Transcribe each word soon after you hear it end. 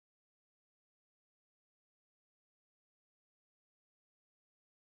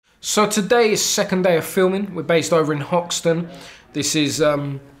So today is second day of filming. We're based over in Hoxton. This is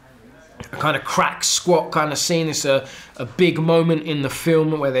a kind of crack squat kind of scene. It's a big moment in the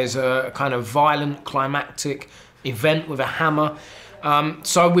film where there's a kind of violent climactic event with a hammer.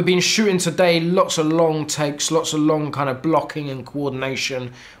 So we've been shooting today lots of long takes, lots of long kind of blocking and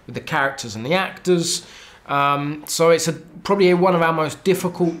coordination with the characters and the actors. So it's probably one of our most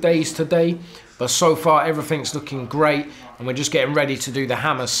difficult days today, but so far everything's looking great, and we're just getting ready to do the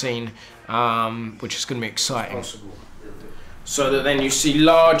hammer scene, which is going to be exciting. So that then you see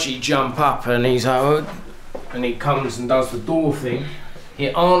Largy jump up and he's out, and he comes and does the door thing.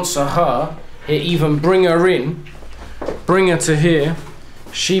 He'll answer her, he'll even bring her in, bring her to here.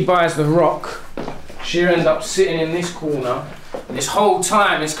 She buys the rock, she'll end up sitting in this corner. And this whole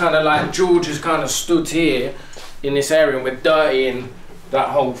time it's kind of like George has kind of stood here in this area and we're dirtying that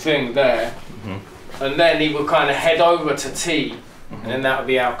whole thing there. And then he would kind of head over to T, and then that would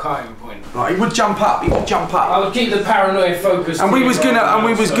be our cutting point. Right, he would jump up. He would jump up. I would keep the paranoia focused. And we was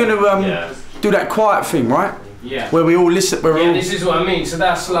gonna, do that quiet thing, right? Yeah. Where we all listen. Yeah, this is what I mean. So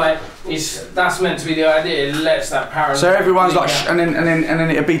that's like, that's meant to be the idea. It lets that paranoia. So everyone's like, and then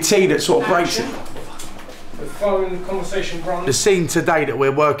it'd be T that sort of breaks it. Following the conversation, Ron. The scene today that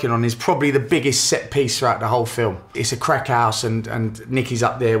we're working on is probably the biggest set piece throughout the whole film. It's a crack house, and Nicky's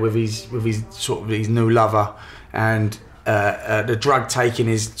up there with his sort of his new lover, and the drug taking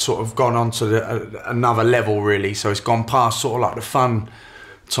is sort of gone on to another level really. So it's gone past sort of like the fun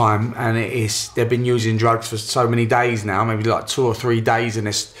time, and they've been using drugs for so many days now, maybe like 2 or 3 days, and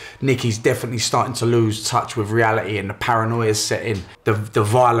Nicky's definitely starting to lose touch with reality, and the paranoia's set in. The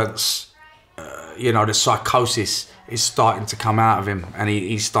violence. You know, the psychosis is starting to come out of him, and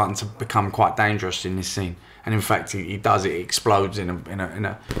he's starting to become quite dangerous in this scene. And in fact, he does it. He explodes in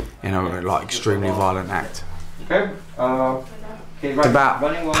a like extremely violent act. Okay. It's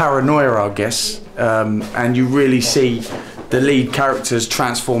about paranoia, I guess, and you really see the lead character's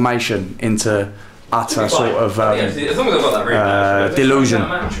transformation into utter sort of delusion,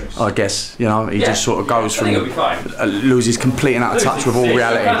 I guess. You know, he just sort of goes from loses complete and utter touch with all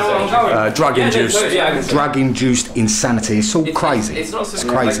reality. Drug-induced insanity. It's all crazy. It's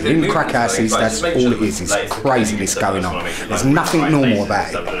crazy. In crack houses, that's all it is. It's craziness going on. There's nothing normal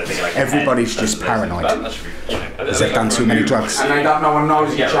about it. Everybody's just paranoid because they've done too many drugs. And no one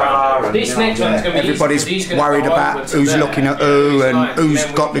knows each other. Everybody's worried about who's looking at who and who's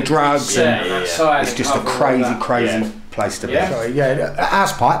got the drugs. And it's just a crazy place to be. Sorry, yeah,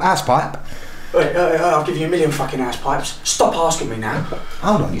 house pipe. Wait, I'll give you 1 million fucking house pipes. Stop asking me now.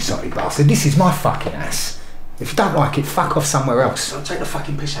 Hold on, you sorry bastard. This is my fucking house. If you don't like it, fuck off somewhere else. Don't take the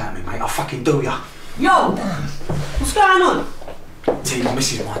fucking piss out of me, mate. I'll fucking do ya. Yo! What's going on? T, my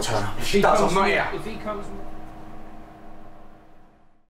missus might turn up. If she does, I'm not here. If he comes...